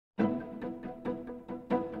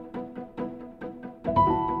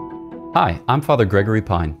Hi, I'm Father Gregory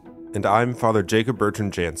Pine. And I'm Father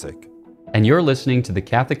Jacob-Bertrand Janczyk. And you're listening to the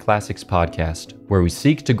Catholic Classics podcast, where we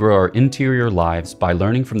seek to grow our interior lives by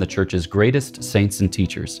learning from the Church's greatest saints and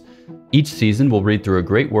teachers. Each season, we'll read through a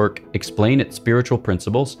great work, explain its spiritual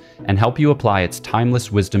principles, and help you apply its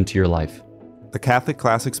timeless wisdom to your life. The Catholic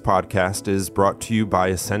Classics podcast is brought to you by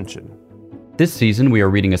Ascension. This season, we are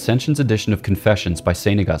reading Ascension's edition of Confessions by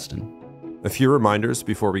St. Augustine. A few reminders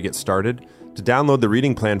before we get started. To download the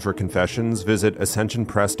reading plan for Confessions, visit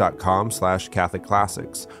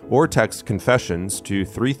ascensionpress.com/CatholicClassics or text Confessions to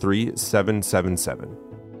 33777.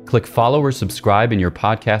 Click follow or subscribe in your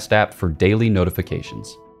podcast app for daily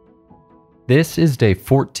notifications. This is day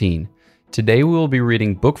 14. Today we will be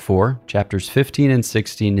reading Book 4, chapters 15 and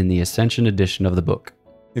 16 in the Ascension edition of the book.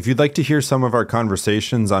 If you'd like to hear some of our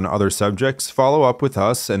conversations on other subjects, follow up with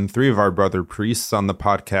us and three of our brother priests on the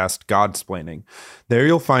podcast Godsplaining. There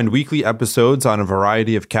you'll find weekly episodes on a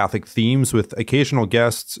variety of Catholic themes with occasional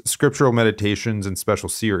guests, scriptural meditations, and special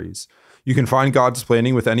series. You can find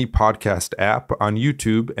Godsplaining with any podcast app on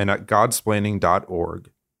YouTube and at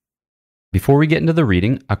godsplaining.org. Before we get into the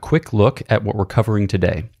reading, a quick look at what we're covering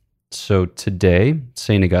today. So today,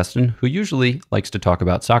 St. Augustine, who usually likes to talk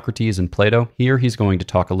about Socrates and Plato, here he's going to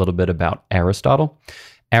talk a little bit about Aristotle.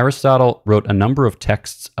 Aristotle wrote a number of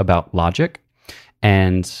texts about logic,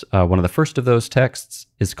 and one of the first of those texts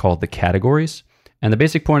is called the Categories. And the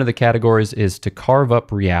basic point of the Categories is to carve up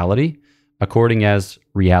reality according as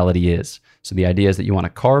reality is. So the idea is that you want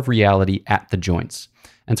to carve reality at the joints.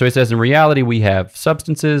 And so he says in reality we have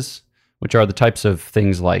substances, which are the types of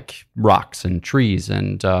things like rocks and trees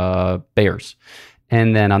and bears.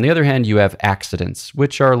 And then on the other hand, you have accidents,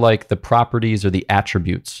 which are like the properties or the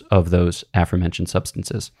attributes of those aforementioned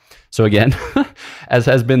substances. So again, as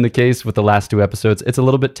has been the case with the last two episodes, it's a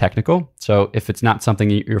little bit technical. So if it's not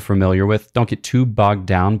something you're familiar with, don't get too bogged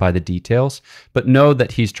down by the details, but know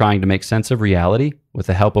that he's trying to make sense of reality with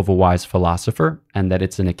the help of a wise philosopher, and that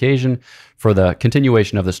it's an occasion for the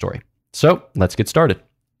continuation of the story. So let's get started.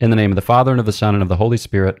 In the name of the Father, and of the Son, and of the Holy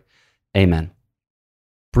Spirit. Amen.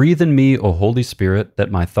 Breathe in me, O Holy Spirit, that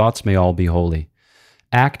my thoughts may all be holy.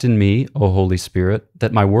 Act in me, O Holy Spirit,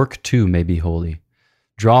 that my work too may be holy.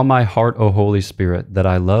 Draw my heart, O Holy Spirit, that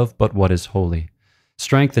I love but what is holy.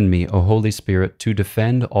 Strengthen me, O Holy Spirit, to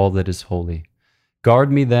defend all that is holy.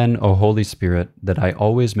 Guard me then, O Holy Spirit, that I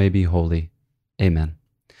always may be holy. Amen.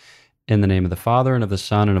 In the name of the Father, and of the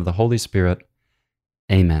Son, and of the Holy Spirit.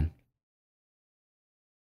 Amen.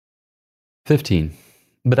 15.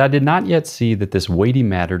 But I did not yet see that this weighty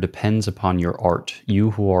matter depends upon your art, you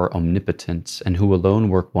who are omnipotent and who alone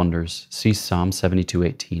work wonders. See Psalm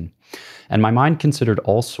 72:18. And my mind considered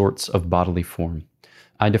all sorts of bodily form.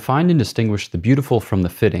 I defined and distinguished the beautiful from the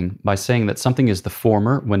fitting by saying that something is the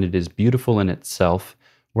former when it is beautiful in itself,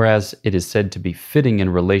 whereas it is said to be fitting in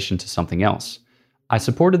relation to something else. I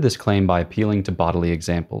supported this claim by appealing to bodily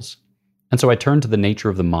examples. And so I turned to the nature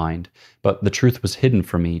of the mind, but the truth was hidden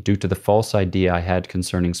from me due to the false idea I had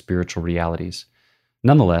concerning spiritual realities.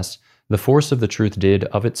 Nonetheless, the force of the truth did,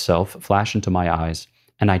 of itself, flash into my eyes,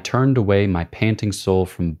 and I turned away my panting soul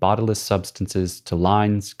from bodiless substances to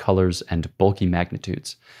lines, colors, and bulky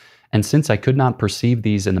magnitudes. And since I could not perceive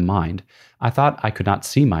these in the mind, I thought I could not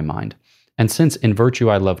see my mind. And since in virtue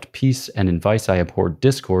I loved peace, and in vice I abhorred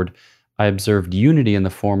discord, I observed unity in the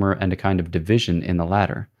former and a kind of division in the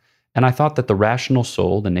latter. And I thought that the rational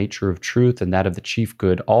soul, the nature of truth, and that of the chief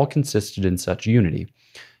good all consisted in such unity.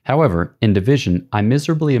 However, in division, I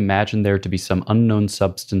miserably imagined there to be some unknown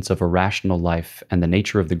substance of a rational life and the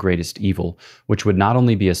nature of the greatest evil, which would not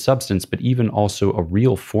only be a substance, but even also a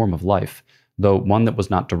real form of life, though one that was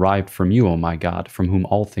not derived from you, O my God, from whom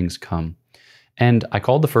all things come. And I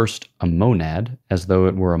called the first a monad, as though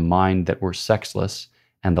it were a mind that were sexless,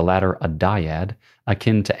 and the latter a dyad,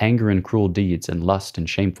 akin to anger and cruel deeds and lust and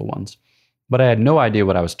shameful ones. But I had no idea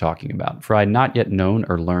what I was talking about, for I had not yet known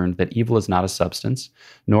or learned that evil is not a substance,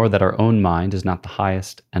 nor that our own mind is not the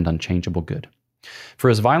highest and unchangeable good.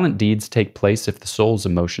 For as violent deeds take place if the soul's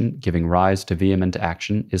emotion, giving rise to vehement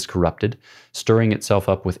action, is corrupted, stirring itself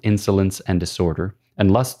up with insolence and disorder,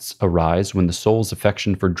 and lusts arise when the soul's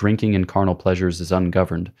affection for drinking and carnal pleasures is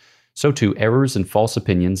ungoverned, so too errors and false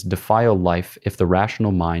opinions defile life if the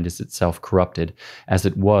rational mind is itself corrupted, as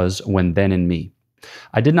it was when then in me.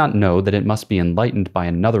 I did not know that it must be enlightened by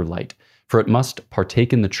another light, for it must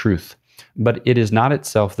partake in the truth, but it is not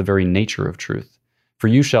itself the very nature of truth. For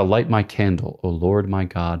you shall light my candle, O Lord my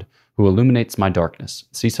God, who illuminates my darkness.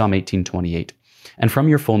 See Psalm 18:28. And from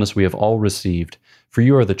your fullness we have all received, for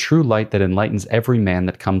you are the true light that enlightens every man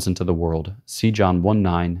that comes into the world. See John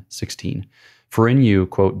 1:9-16. For in you,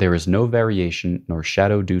 quote, there is no variation nor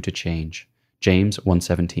shadow due to change. James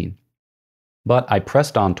 1:17. But I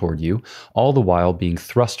pressed on toward you, all the while being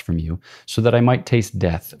thrust from you, so that I might taste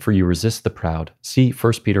death, for you resist the proud. See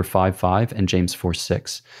 1 Peter 5:5 and James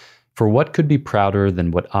 4:6. For what could be prouder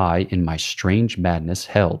than what I, in my strange madness,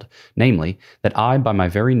 held, namely, that I by my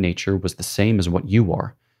very nature was the same as what you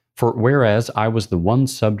are? For whereas I was the one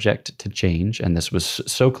subject to change, and this was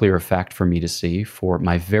so clear a fact for me to see, for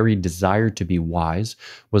my very desire to be wise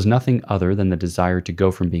was nothing other than the desire to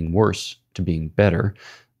go from being worse to being better,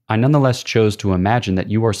 I nonetheless chose to imagine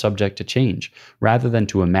that you are subject to change, rather than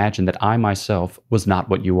to imagine that I myself was not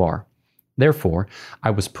what you are. Therefore,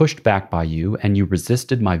 I was pushed back by you, and you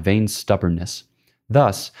resisted my vain stubbornness.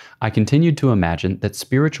 Thus, I continued to imagine that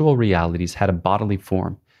spiritual realities had a bodily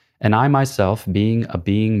form, and I myself, being a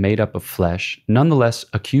being made up of flesh, nonetheless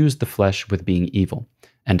accused the flesh with being evil.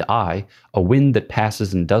 And I, a wind that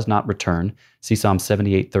passes and does not return, see Psalm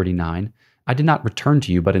 78:39, I did not return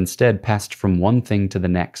to you, but instead passed from one thing to the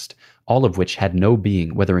next, all of which had no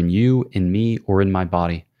being, whether in you, in me, or in my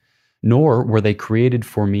body. Nor were they created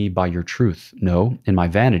for me by your truth. No, in my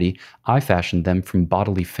vanity, I fashioned them from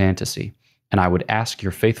bodily fantasy. And I would ask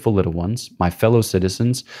your faithful little ones, my fellow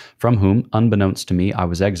citizens, from whom, unbeknownst to me, I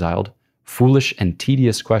was exiled, foolish and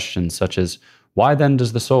tedious questions such as, why then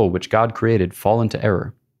does the soul which God created fall into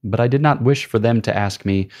error? But I did not wish for them to ask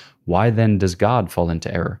me, why then does God fall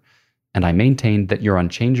into error? And I maintained that your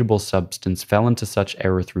unchangeable substance fell into such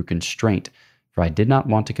error through constraint, for I did not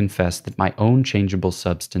want to confess that my own changeable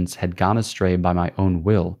substance had gone astray by my own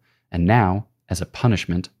will, and now, as a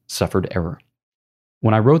punishment, suffered error.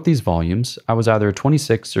 When I wrote these volumes, I was either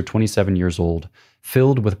 26 or 27 years old,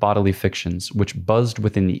 filled with bodily fictions, which buzzed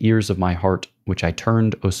within the ears of my heart, which I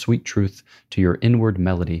turned, O sweet truth, to your inward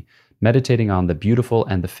melody, meditating on the beautiful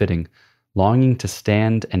and the fitting, longing to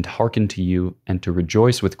stand and hearken to you, and to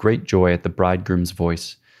rejoice with great joy at the bridegroom's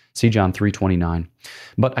voice. See John 3:29.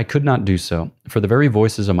 But I could not do so, for the very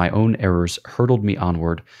voices of my own errors hurtled me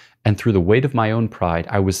onward, and through the weight of my own pride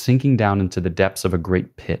I was sinking down into the depths of a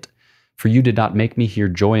great pit. For you did not make me hear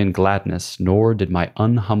joy and gladness, nor did my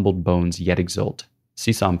unhumbled bones yet exult.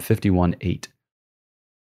 See Psalm 51:8.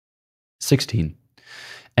 16.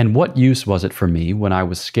 And what use was it for me, when I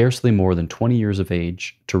was scarcely more than 20 years of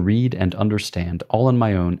age, to read and understand, all on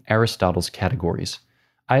my own, Aristotle's categories?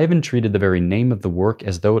 I even treated the very name of the work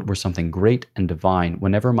as though it were something great and divine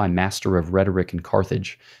whenever my master of rhetoric in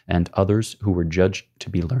Carthage, and others who were judged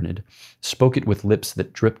to be learned, spoke it with lips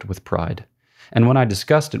that dripped with pride. And when I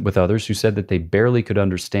discussed it with others who said that they barely could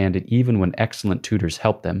understand it even when excellent tutors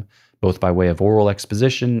helped them, both by way of oral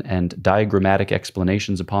exposition and diagrammatic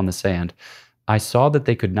explanations upon the sand, I saw that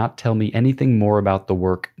they could not tell me anything more about the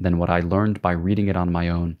work than what I learned by reading it on my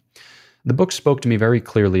own. The book spoke to me very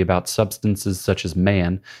clearly about substances such as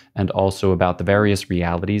man, and also about the various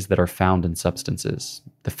realities that are found in substances,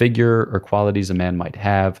 the figure or qualities a man might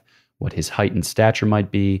have, what his height and stature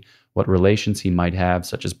might be, what relations he might have,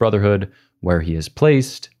 such as brotherhood, where he is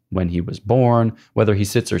placed, when he was born, whether he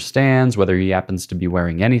sits or stands, whether he happens to be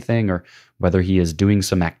wearing anything, or whether he is doing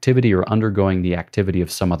some activity or undergoing the activity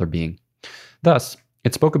of some other being. Thus,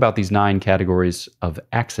 it spoke about these 9 categories of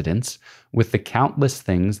accidents, with the countless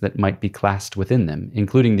things that might be classed within them,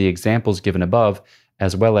 including the examples given above,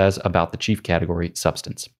 as well as about the chief category,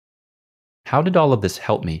 substance. How did all of this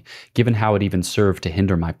help me, given how it even served to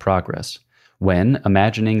hinder my progress? When,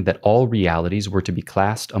 imagining that all realities were to be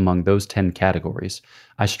classed among those 10 categories,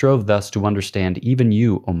 I strove thus to understand even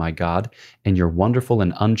you, O my God, and your wonderful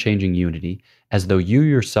and unchanging unity, as though you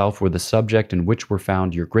yourself were the subject in which were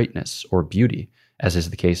found your greatness or beauty, as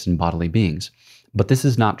is the case in bodily beings. But this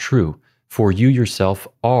is not true, for you yourself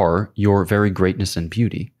are your very greatness and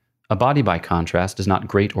beauty. A body, by contrast, is not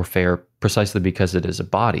great or fair precisely because it is a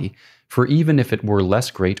body, for even if it were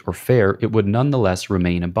less great or fair, it would nonetheless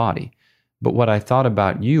remain a body. But what I thought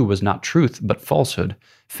about you was not truth, but falsehood,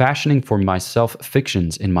 fashioning for myself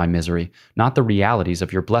fictions in my misery, not the realities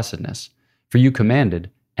of your blessedness. For you commanded,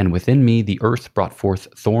 and within me the earth brought forth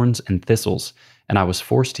thorns and thistles, and I was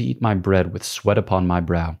forced to eat my bread with sweat upon my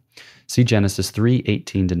brow. See Genesis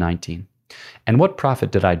 3:18-19. And what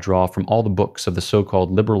profit did I draw from all the books of the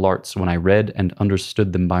so-called liberal arts when I read and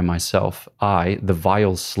understood them by myself, I, the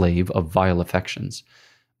vile slave of vile affections?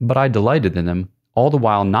 But I delighted in them, all the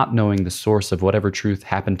while not knowing the source of whatever truth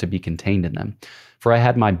happened to be contained in them, for I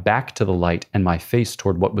had my back to the light and my face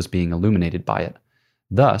toward what was being illuminated by it.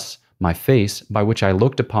 Thus, my face, by which I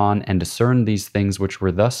looked upon and discerned these things which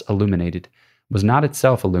were thus illuminated, was not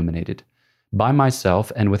itself illuminated. By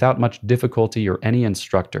myself, and without much difficulty or any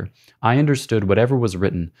instructor, I understood whatever was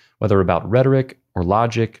written, whether about rhetoric, or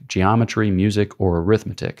logic, geometry, music, or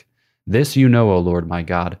arithmetic. This you know, O Lord my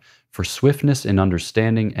God, for swiftness in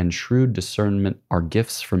understanding and shrewd discernment are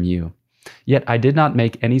gifts from you. Yet I did not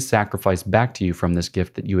make any sacrifice back to you from this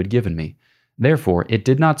gift that you had given me. Therefore, it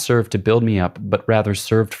did not serve to build me up, but rather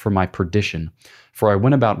served for my perdition, for I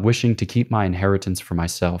went about wishing to keep my inheritance for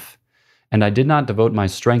myself. And I did not devote my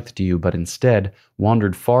strength to you, but instead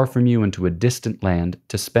wandered far from you into a distant land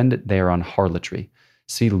to spend it there on harlotry.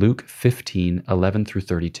 See Luke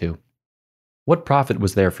 15:11-32. What profit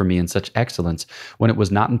was there for me in such excellence when it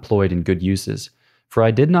was not employed in good uses? For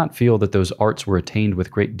I did not feel that those arts were attained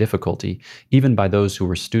with great difficulty, even by those who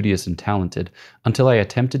were studious and talented, until I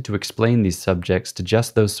attempted to explain these subjects to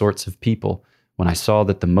just those sorts of people, when I saw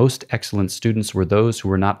that the most excellent students were those who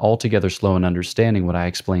were not altogether slow in understanding what I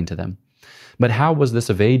explained to them. But how was this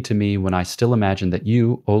of aid to me when I still imagined that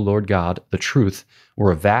you, O Lord God, the truth,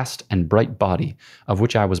 were a vast and bright body, of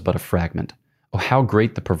which I was but a fragment? Oh, how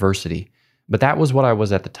great the perversity! But that was what I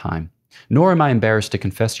was at the time. Nor am I embarrassed to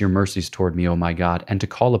confess your mercies toward me, O my God, and to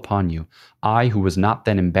call upon you, I who was not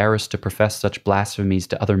then embarrassed to profess such blasphemies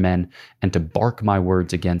to other men, and to bark my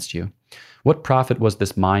words against you. What profit was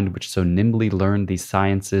this mind which so nimbly learned these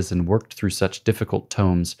sciences and worked through such difficult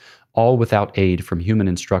tomes, all without aid from human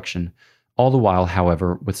instruction, all the while,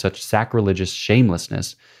 however, with such sacrilegious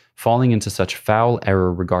shamelessness, falling into such foul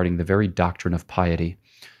error regarding the very doctrine of piety?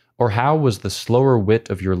 Or how was the slower wit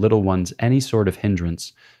of your little ones any sort of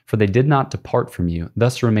hindrance? For they did not depart from you,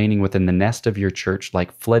 thus remaining within the nest of your church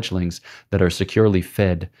like fledglings that are securely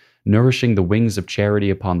fed, nourishing the wings of charity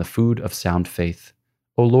upon the food of sound faith.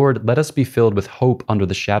 O Lord, let us be filled with hope under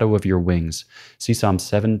the shadow of your wings. See Psalm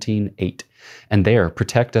 17:8. And there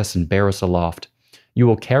protect us and bear us aloft. You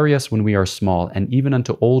will carry us when we are small, and even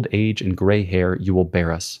unto old age and gray hair you will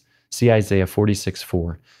bear us. See Isaiah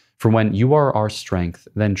 46:4. For when you are our strength,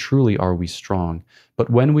 then truly are we strong.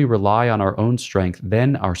 But when we rely on our own strength,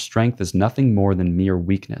 then our strength is nothing more than mere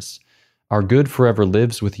weakness. Our good forever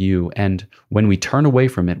lives with you, and when we turn away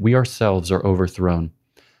from it, we ourselves are overthrown.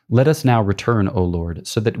 Let us now return, O Lord,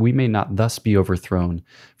 so that we may not thus be overthrown.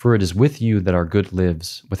 For it is with you that our good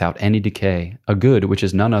lives, without any decay, a good which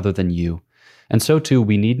is none other than you. And so too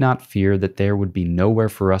we need not fear that there would be nowhere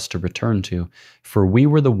for us to return to, for we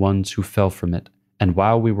were the ones who fell from it. And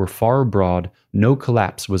while we were far abroad, no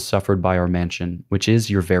collapse was suffered by our mansion, which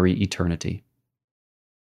is your very eternity.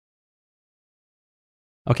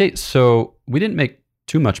 Okay, so we didn't make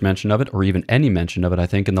too much mention of it, or even any mention of it, I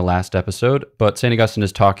think, in the last episode, but St. Augustine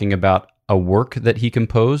is talking about a work that he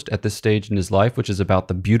composed at this stage in his life, which is about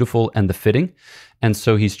the beautiful and the fitting. And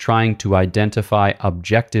so he's trying to identify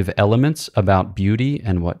objective elements about beauty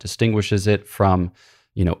and what distinguishes it from,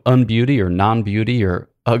 unbeauty or non-beauty or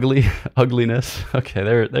ugliness. Okay,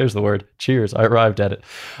 there's the word. Cheers, I arrived at it.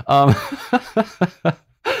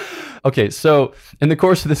 Okay, so in the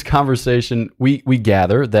course of this conversation, we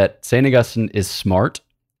gather that St. Augustine is smart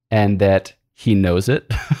and that he knows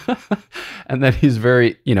it, and that he's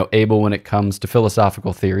very, able when it comes to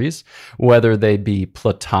philosophical theories, whether they be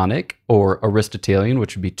Platonic or Aristotelian,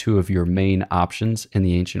 which would be two of your main options in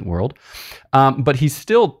the ancient world. But he's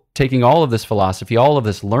still taking all of this philosophy, all of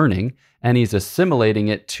this learning, and he's assimilating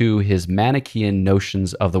it to his Manichaean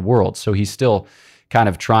notions of the world. So he's still kind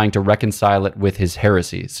of trying to reconcile it with his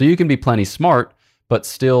heresy. So you can be plenty smart, but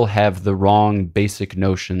still have the wrong basic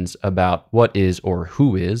notions about what is or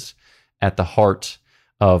who is at the heart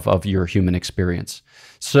of your human experience.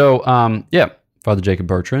 So, Father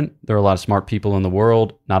Jacob-Bertrand, there are a lot of smart people in the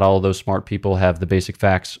world. Not all of those smart people have the basic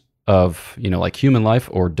facts of, like human life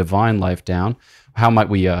or divine life down. How might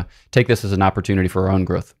we take this as an opportunity for our own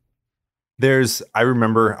growth? I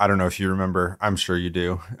remember, I don't know if you remember, I'm sure you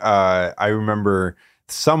do. I remember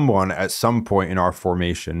someone at some point in our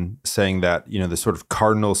formation saying that, the sort of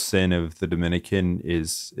cardinal sin of the Dominican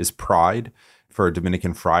is pride for a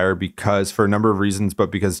Dominican friar, because for a number of reasons, but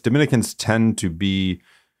because Dominicans tend to be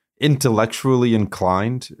intellectually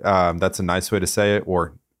inclined. That's a nice way to say it,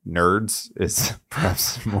 or nerds is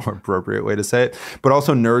perhaps a more appropriate way to say it, but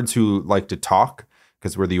also nerds who like to talk,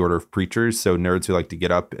 because we're the order of preachers. So nerds who like to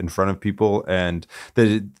get up in front of people. And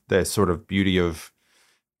the sort of beauty of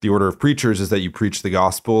the order of preachers is that you preach the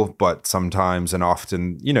gospel, but sometimes and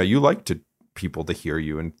often, you like people to hear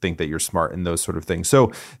you and think that you're smart and those sort of things.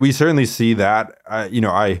 So we certainly see that,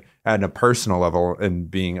 I, at a personal level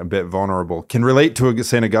and being a bit vulnerable, can relate to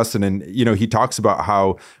St. Augustine. And, he talks about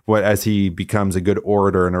how as he becomes a good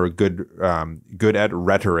orator and a good at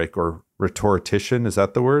rhetoric or rhetorician, is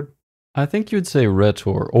that the word? I think you'd say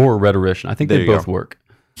rhetor or rhetorician. I think they both work.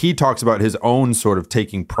 He talks about his own sort of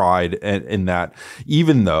taking pride in that,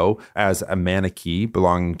 even though as a Manichae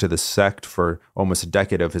belonging to the sect for almost a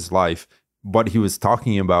decade of his life, what he was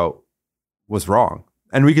talking about was wrong.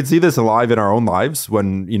 And we can see this alive in our own lives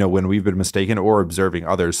when we've been mistaken or observing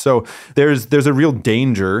others. So there's a real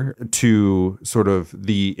danger to sort of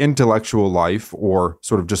the intellectual life or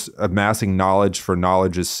sort of just amassing knowledge for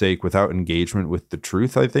knowledge's sake without engagement with the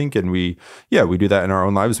truth, I think. And we do that in our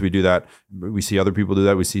own lives. We do that. We see other people do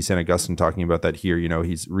that. We see St. Augustine talking about that here.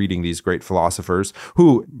 He's reading these great philosophers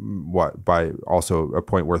who, by also a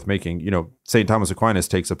point worth making, St. Thomas Aquinas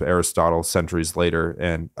takes up Aristotle centuries later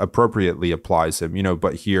and appropriately applies him,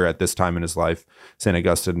 but here at this time in his life, St.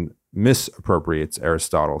 Augustine misappropriates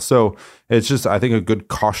Aristotle. So it's just, I think, a good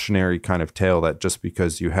cautionary kind of tale that just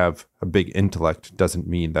because you have a big intellect doesn't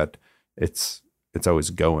mean that it's always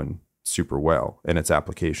going super well in its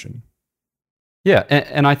application. Yeah,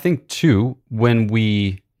 and I think too, when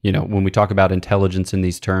we talk about intelligence in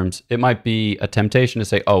these terms, it might be a temptation to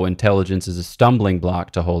say, oh, intelligence is a stumbling block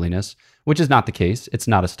to holiness, which is not the case. It's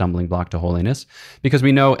not a stumbling block to holiness, because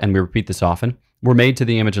we know, and we repeat this often, we're made to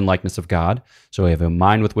the image and likeness of God. So we have a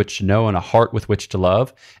mind with which to know and a heart with which to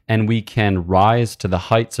love, and we can rise to the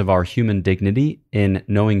heights of our human dignity in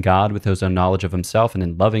knowing God with his own knowledge of himself and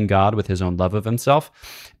in loving God with his own love of himself.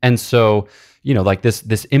 And so, like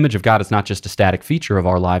this image of God is not just a static feature of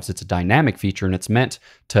our lives, it's a dynamic feature, and it's meant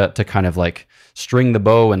to kind of like string the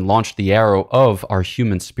bow and launch the arrow of our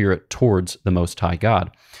human spirit towards the Most High God.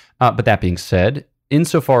 But that being said,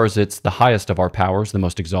 insofar as it's the highest of our powers, the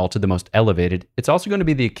most exalted, the most elevated, it's also going to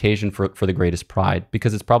be the occasion for the greatest pride,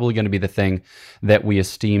 because it's probably going to be the thing that we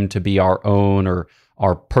esteem to be our own or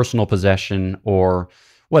our personal possession or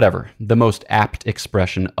whatever, the most apt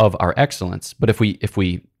expression of our excellence. But if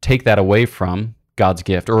we take that away from God's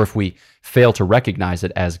gift, or if we fail to recognize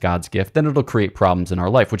it as God's gift, then it'll create problems in our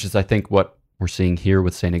life, which is, I think, what we're seeing here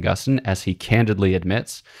with St. Augustine, as he candidly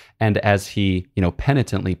admits and as he,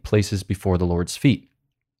 penitently places before the Lord's feet.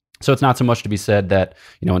 So it's not so much to be said that,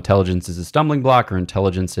 intelligence is a stumbling block or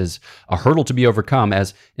intelligence is a hurdle to be overcome,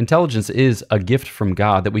 as intelligence is a gift from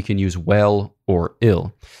God that we can use well or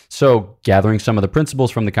ill. So gathering some of the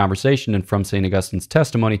principles from the conversation and from St. Augustine's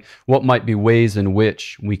testimony, what might be ways in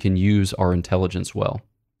which we can use our intelligence well?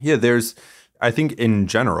 Yeah, I think in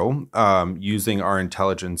general, using our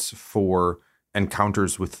intelligence for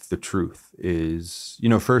encounters with the truth is,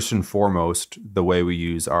 first and foremost, the way we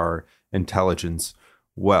use our intelligence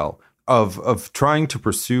well, of trying to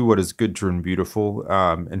pursue what is good, true, and beautiful,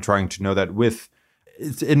 and trying to know that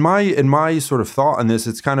in my sort of thought on this,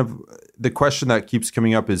 it's kind of the question that keeps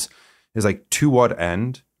coming up is like, to what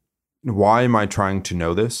end? Why am I trying to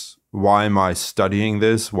know this? Why am I studying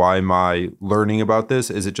this? Why am I learning about this?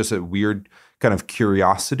 Is it just a weird kind of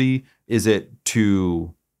curiosity? Is it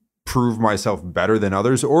to prove myself better than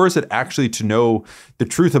others? Or is it actually to know the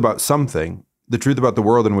truth about something, the truth about the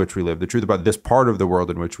world in which we live, the truth about this part of the world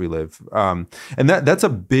in which we live? And that's a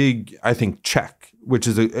big, I think, check, which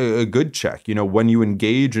is a good check. When you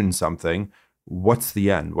engage in something, what's the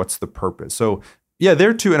end? What's the purpose? So yeah,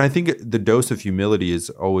 there too. And I think the dose of humility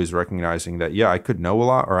is always recognizing that, I could know a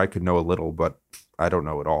lot or I could know a little, but I don't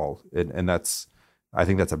know it all. And I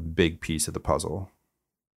think that's a big piece of the puzzle.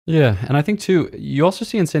 Yeah, and I think too, you also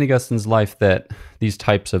see in St. Augustine's life that these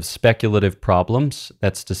types of speculative problems,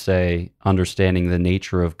 that's to say, understanding the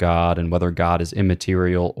nature of God and whether God is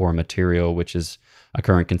immaterial or material, which is a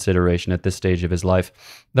current consideration at this stage of his life,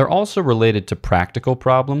 they're also related to practical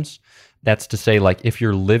problems. That's to say, like, if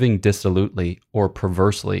you're living dissolutely or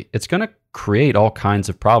perversely, it's going to create all kinds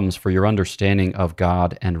of problems for your understanding of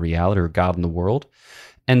God and reality, or God and the world.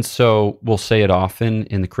 And so we'll say it often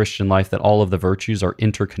in the Christian life that all of the virtues are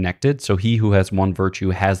interconnected. So he who has one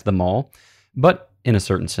virtue has them all. But in a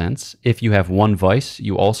certain sense, if you have one vice,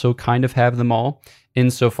 you also kind of have them all,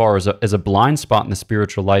 insofar as a blind spot in the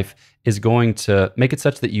spiritual life is going to make it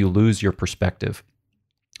such that you lose your perspective.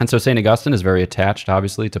 And so St. Augustine is very attached,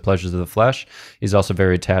 obviously, to pleasures of the flesh. He's also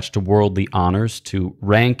very attached to worldly honors, to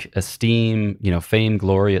rank, esteem, fame,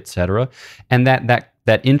 glory, etc. And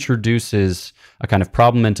that introduces a kind of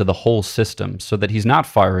problem into the whole system, so that he's not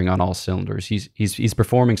firing on all cylinders. He's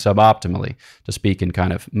performing suboptimally, to speak in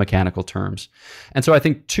kind of mechanical terms. And so I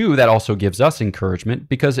think too that also gives us encouragement,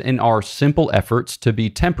 because in our simple efforts to be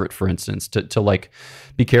temperate, for instance, to like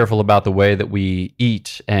be careful about the way that we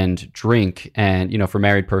eat and drink, and for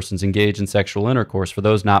married persons, engage in sexual intercourse. For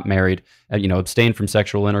those not married, abstain from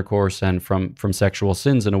sexual intercourse and from sexual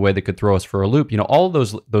sins in a way that could throw us for a loop. All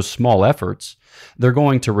of those small efforts, they're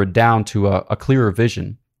going to redound to a clearer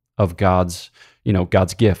vision of God's,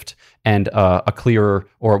 God's gift, and a clearer,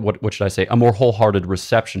 or what should I say, a more wholehearted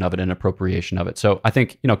reception of it and appropriation of it. So I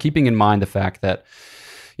think, keeping in mind the fact that,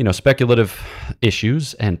 speculative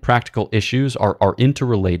issues and practical issues are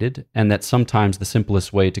interrelated, and that sometimes the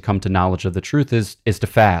simplest way to come to knowledge of the truth is to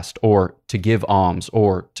fast, or to give alms,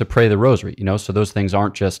 or to pray the rosary, so those things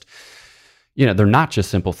aren't just, they're not just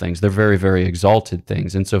simple things. They're very, very exalted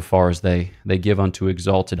things insofar as they give unto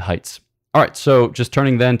exalted heights. All right, so just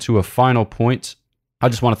turning then to a final point, I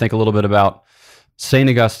just want to think a little bit about St.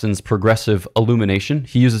 Augustine's progressive illumination.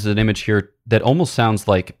 He uses an image here that almost sounds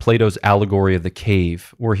like Plato's allegory of the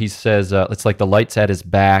cave, where he says it's like the light's at his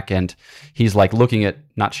back, and he's like looking at,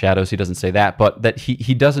 not shadows, he doesn't say that, but that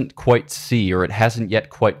he doesn't quite see, or it hasn't yet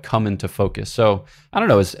quite come into focus. So I don't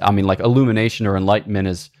know, like illumination or enlightenment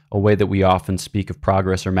is a way that we often speak of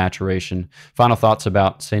progress or maturation. Final thoughts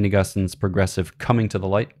about St. Augustine's progressive coming to the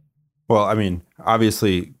light? Well,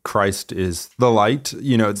 obviously Christ is the light,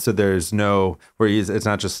 so there's no, it's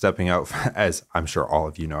not just stepping out, as I'm sure all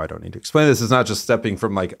of you know, I don't need to explain this, it's not just stepping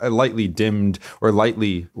from like a lightly dimmed or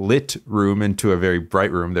lightly lit room into a very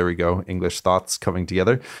bright room. There we go, English thoughts coming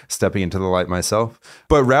together, stepping into the light myself,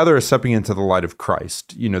 but rather stepping into the light of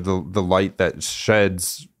Christ, the light that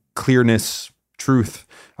sheds clearness, truth,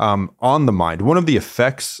 on the mind. One of the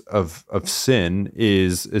effects of sin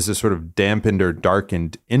is a sort of dampened or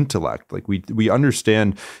darkened intellect. Like we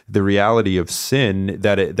understand the reality of sin,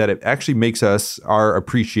 that it actually makes our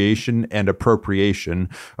appreciation and appropriation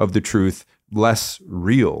of the truth less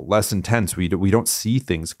real, less intense. We don't see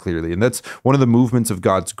things clearly. And that's one of the movements of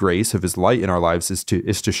God's grace, of his light in our lives, is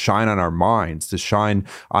to shine on our minds, to shine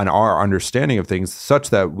on our understanding of things, such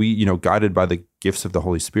that we, guided by the gifts of the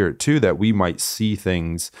Holy Spirit too, that we might see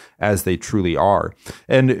things as they truly are.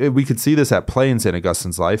 And we could see this at play in St.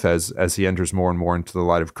 Augustine's life as he enters more and more into the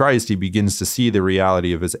light of Christ. He begins to see the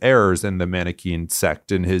reality of his errors in the Manichaean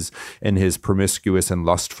sect, and his promiscuous and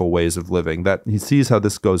lustful ways of living, that he sees how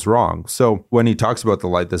this goes wrong. So when he talks about the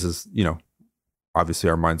light, this is, obviously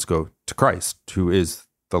our minds go to Christ, who is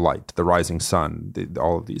the light, the rising sun,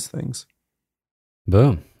 all of these things.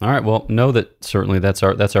 Boom. All right. Well, know that certainly that's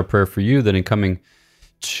our prayer for you, that in coming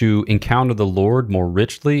to encounter the Lord more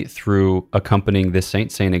richly through accompanying this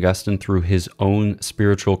St. Augustine through his own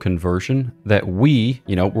spiritual conversion, that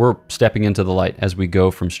we're stepping into the light as we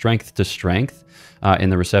go from strength to strength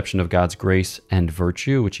in the reception of God's grace and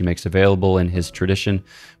virtue, which he makes available in his tradition,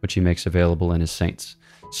 which he makes available in his saints.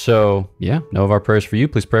 So, know of our prayers for you.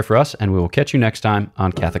 Please pray for us, and we will catch you next time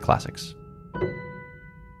on Catholic Classics.